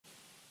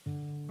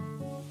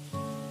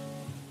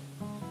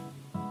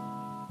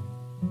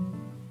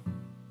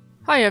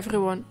Hi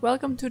everyone,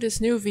 welcome to this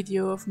new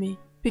video of me.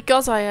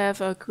 Because I have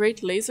a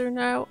great laser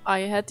now, I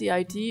had the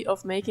idea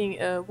of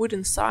making a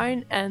wooden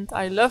sign and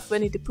I love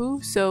Winnie the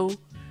Pooh, so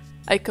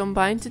I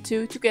combined the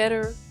two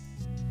together.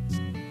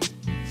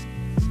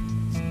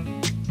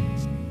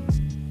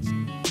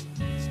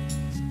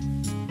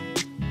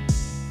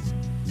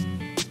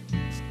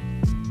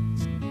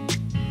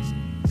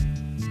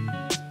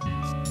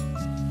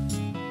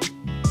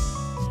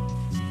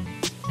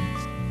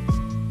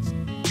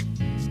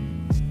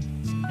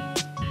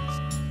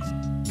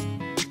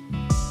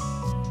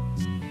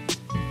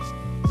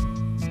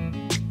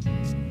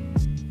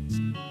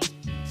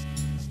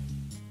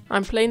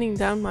 I'm planing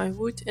down my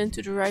wood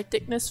into the right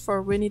thickness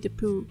for Winnie the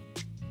Pooh.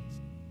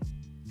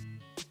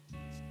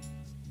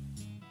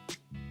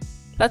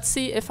 Let's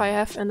see if I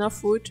have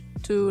enough wood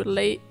to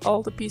lay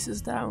all the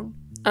pieces down.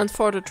 And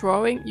for the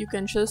drawing you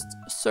can just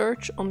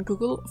search on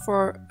Google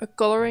for a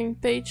coloring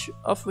page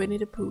of Winnie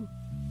the Pooh.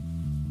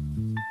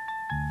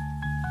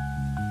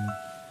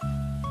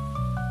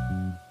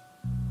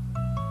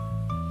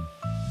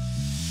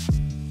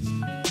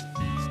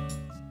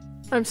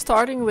 I'm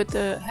starting with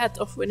the head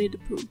of Winnie the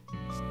Pooh.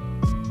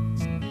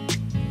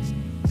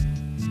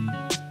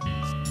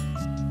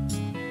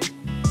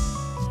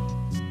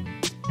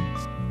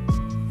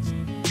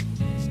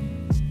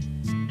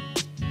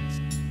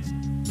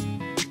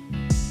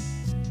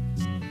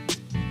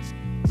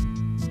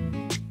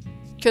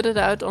 Cut it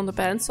out on the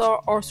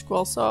bandsaw or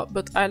scroll saw,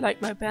 but I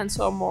like my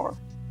bandsaw more.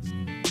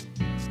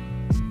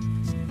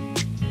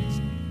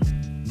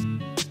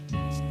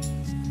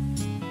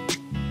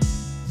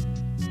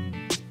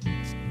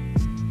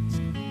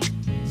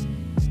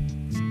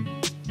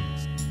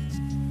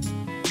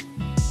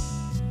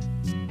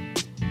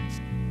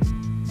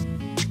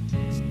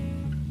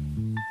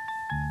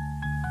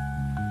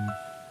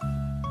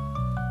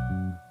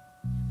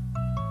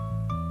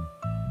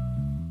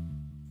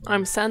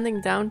 I'm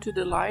sanding down to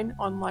the line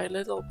on my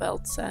little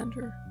belt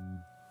sander.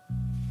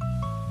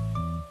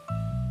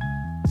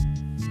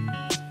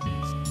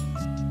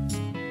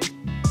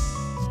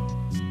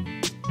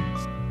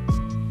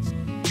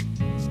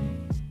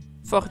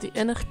 For the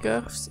inner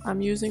curves,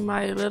 I'm using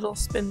my little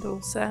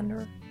spindle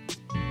sander.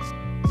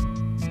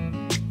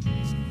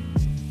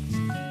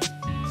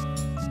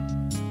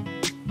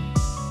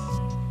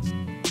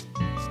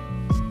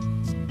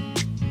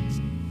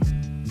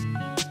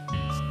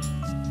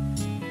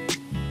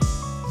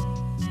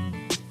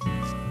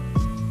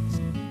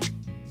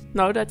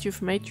 Now that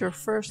you've made your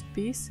first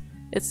piece,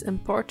 it's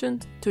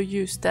important to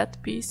use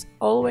that piece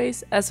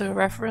always as a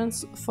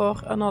reference for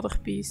another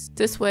piece.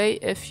 This way,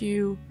 if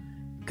you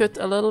cut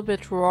a little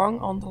bit wrong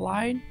on the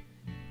line,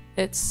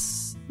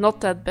 it's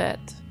not that bad.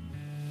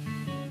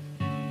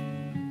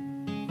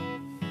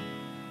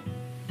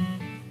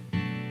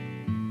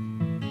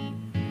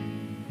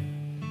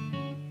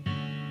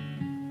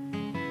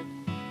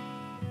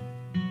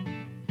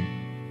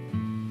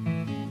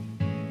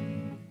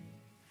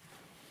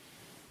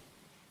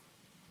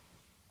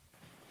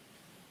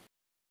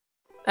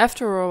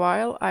 After a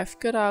while I've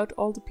cut out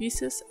all the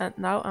pieces and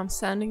now I'm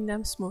sanding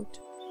them smooth.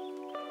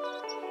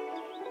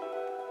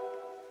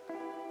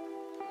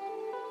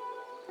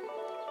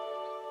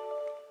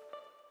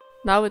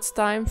 Now it's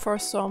time for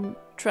some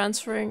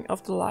transferring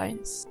of the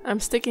lines.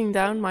 I'm sticking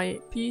down my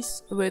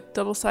piece with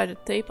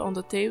double-sided tape on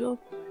the table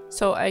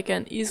so I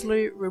can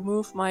easily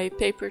remove my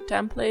paper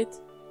template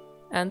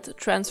and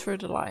transfer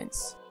the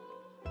lines.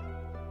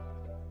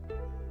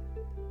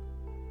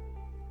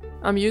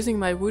 I'm using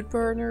my wood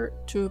burner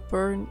to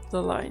burn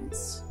the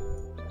lines.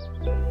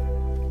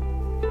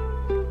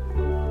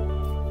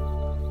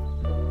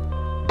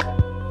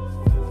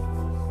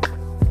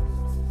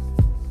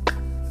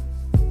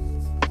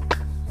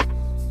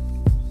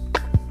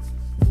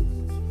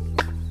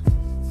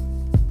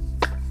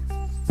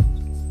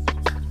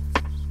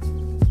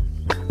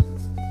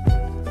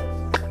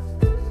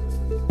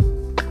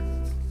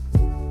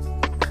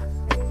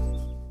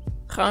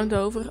 Round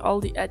over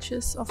all the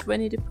edges of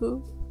Winnie the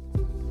Pooh.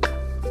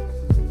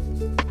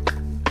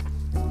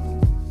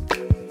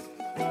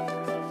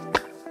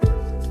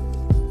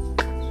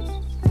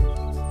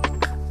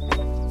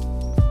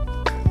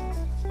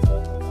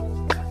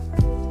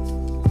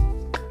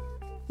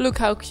 Look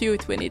how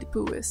cute Winnie the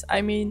Pooh is.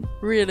 I mean,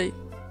 really,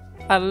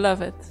 I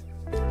love it.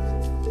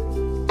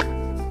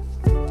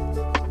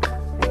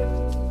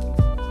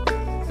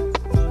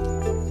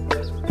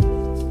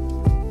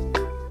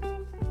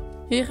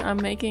 Here I'm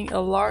making a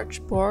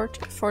large board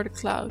for the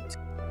cloud.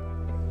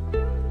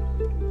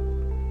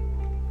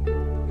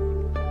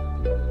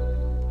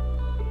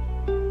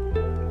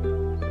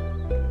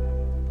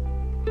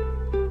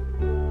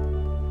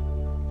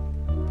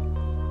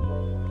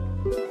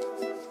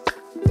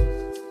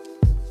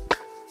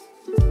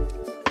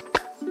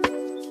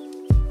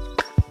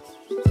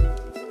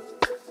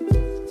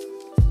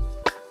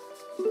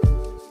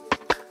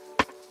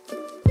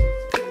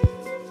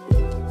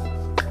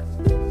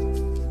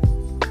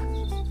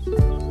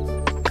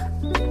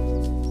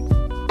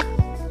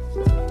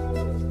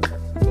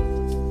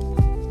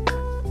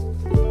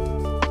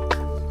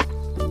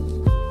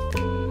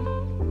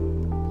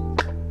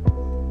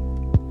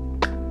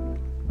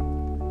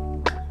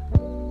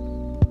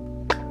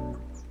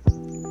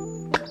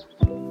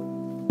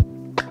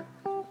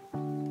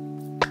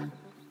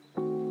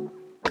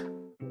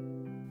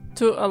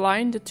 To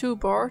align the two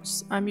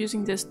boards, I'm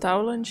using this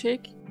towel and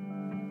jig.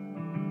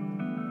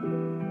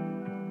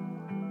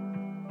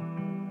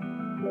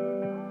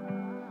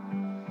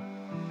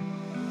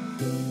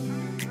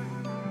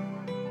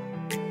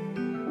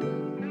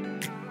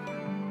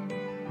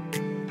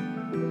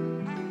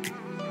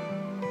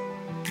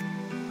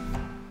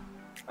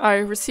 I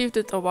received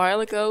it a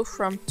while ago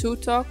from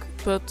Tutok,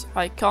 but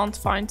I can't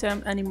find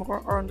them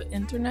anymore on the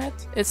internet.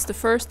 It's the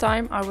first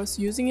time I was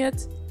using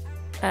it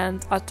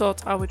and I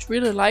thought I would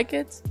really like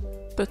it,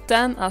 but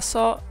then I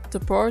saw the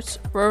boards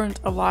weren't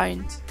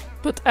aligned.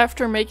 But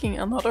after making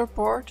another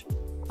board,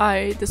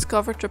 I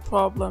discovered the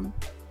problem.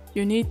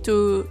 You need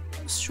to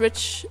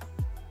switch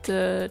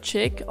the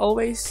jig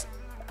always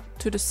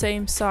to the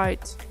same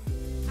side.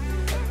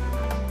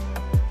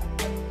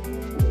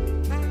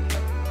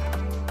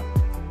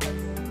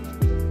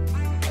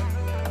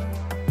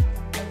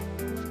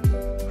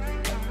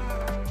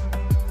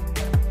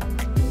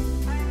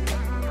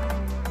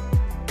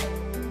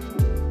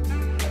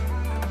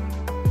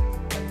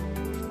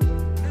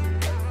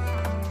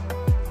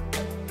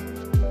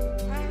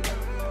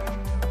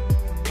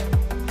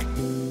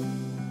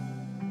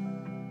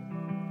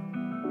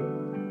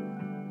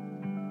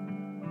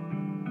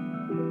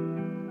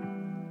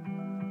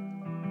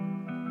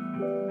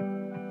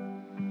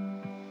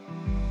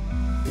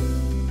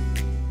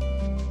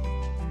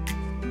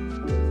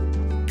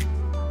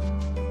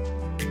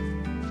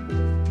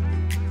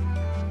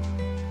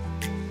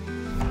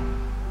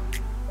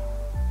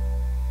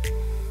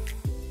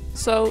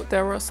 So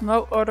there was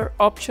no other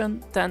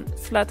option than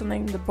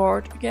flattening the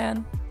board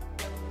again.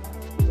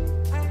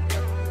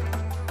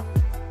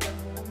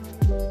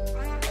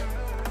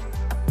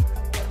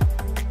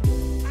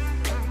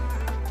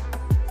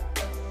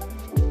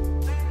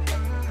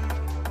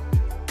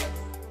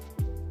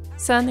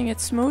 Sanding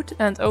it smooth,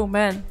 and oh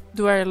man,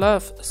 do I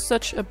love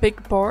such a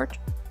big board.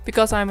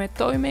 Because I'm a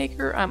toy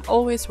maker, I'm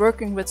always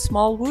working with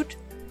small wood,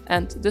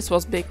 and this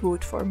was big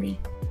wood for me.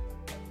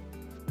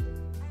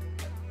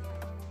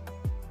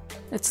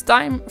 It's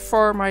time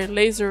for my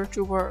laser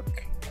to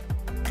work.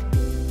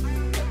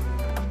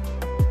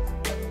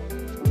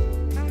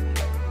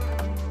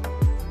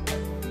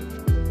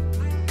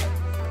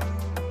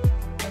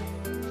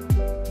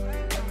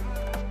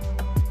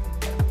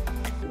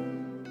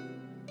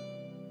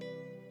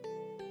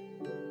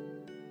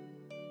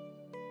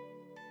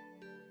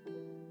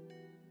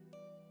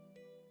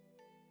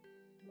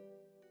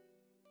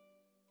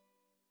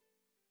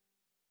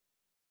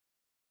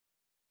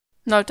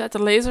 Now that the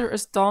laser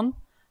is done,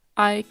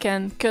 I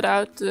can cut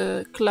out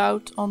the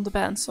cloud on the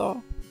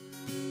bandsaw.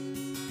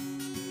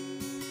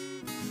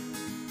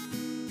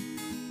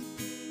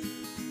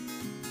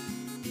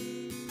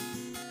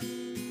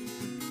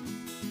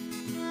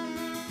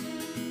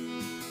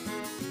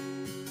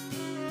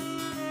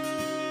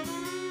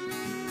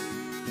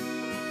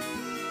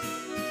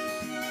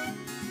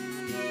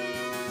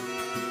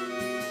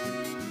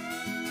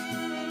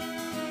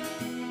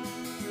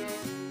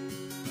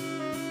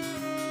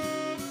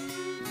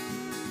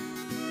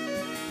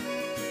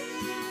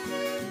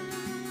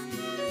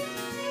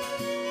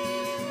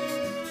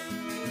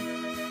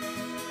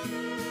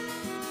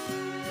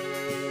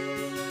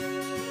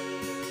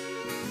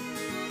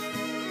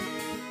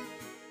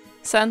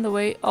 Sand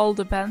away all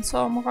the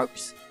bandsaw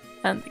marks,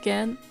 and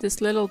again this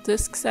little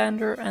disc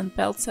sander and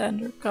belt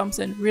sander comes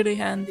in really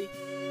handy.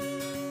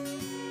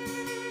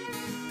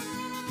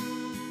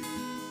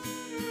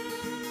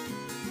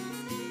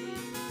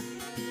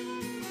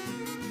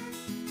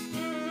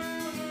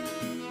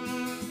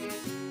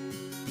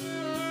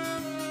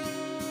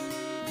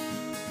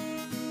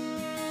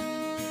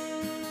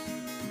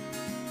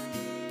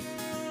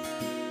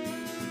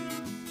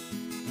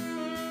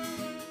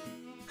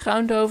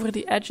 Round over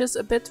the edges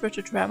a bit with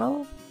the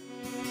Dremel.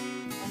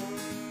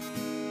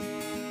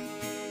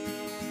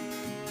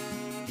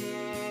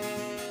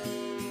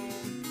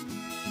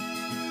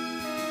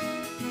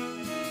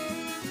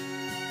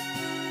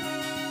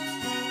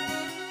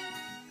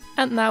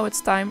 And now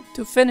it's time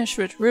to finish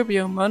with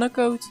Rubio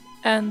Monocoat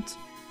and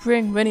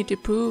bring Winnie the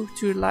Pooh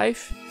to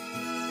life.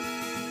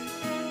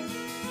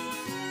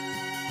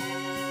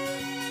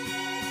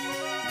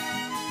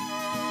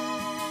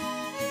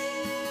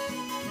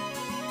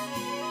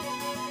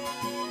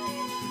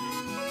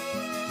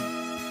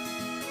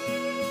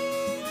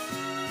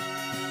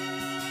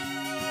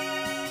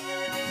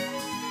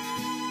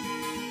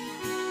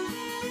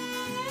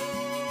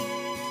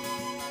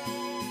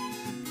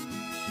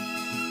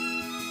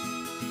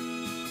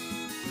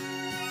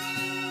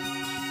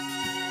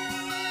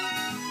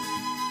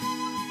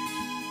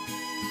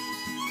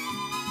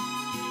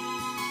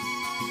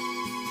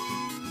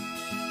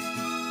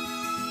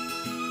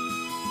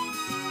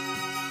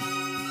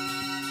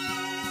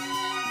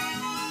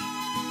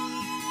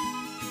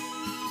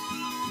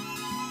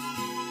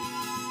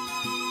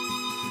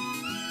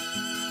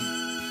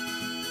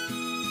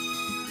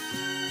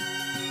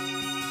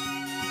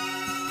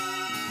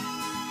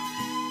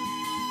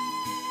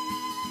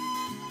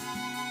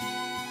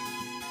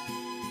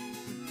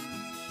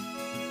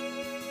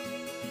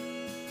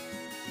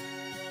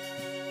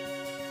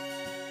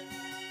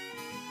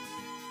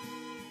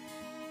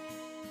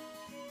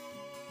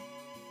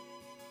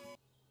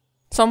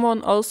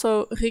 Someone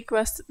also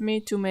requested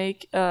me to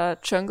make a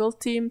jungle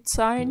themed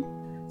sign,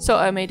 so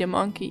I made a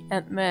monkey,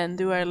 and man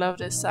do I love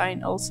this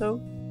sign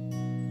also.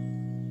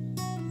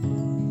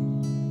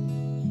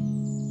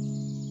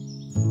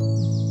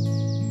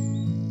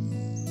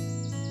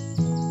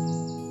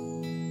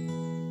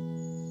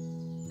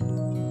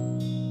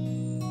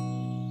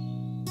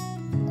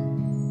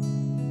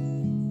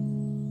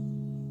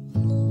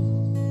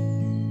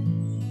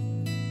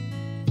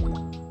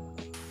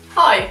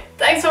 Hi,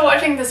 thanks for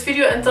watching this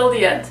video until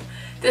the end.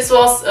 This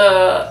was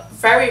a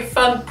very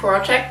fun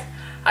project.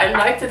 I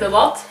liked it a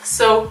lot,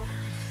 so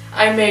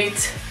I made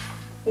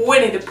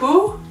Winnie the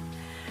Pooh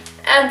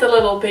and the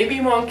little baby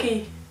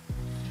monkey.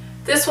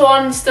 This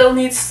one still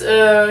needs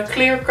a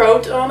clear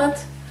coat on it,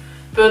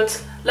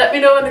 but let me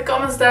know in the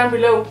comments down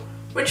below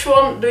which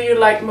one do you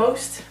like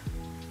most.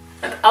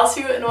 And I'll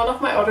see you in one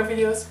of my other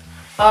videos.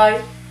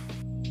 Bye!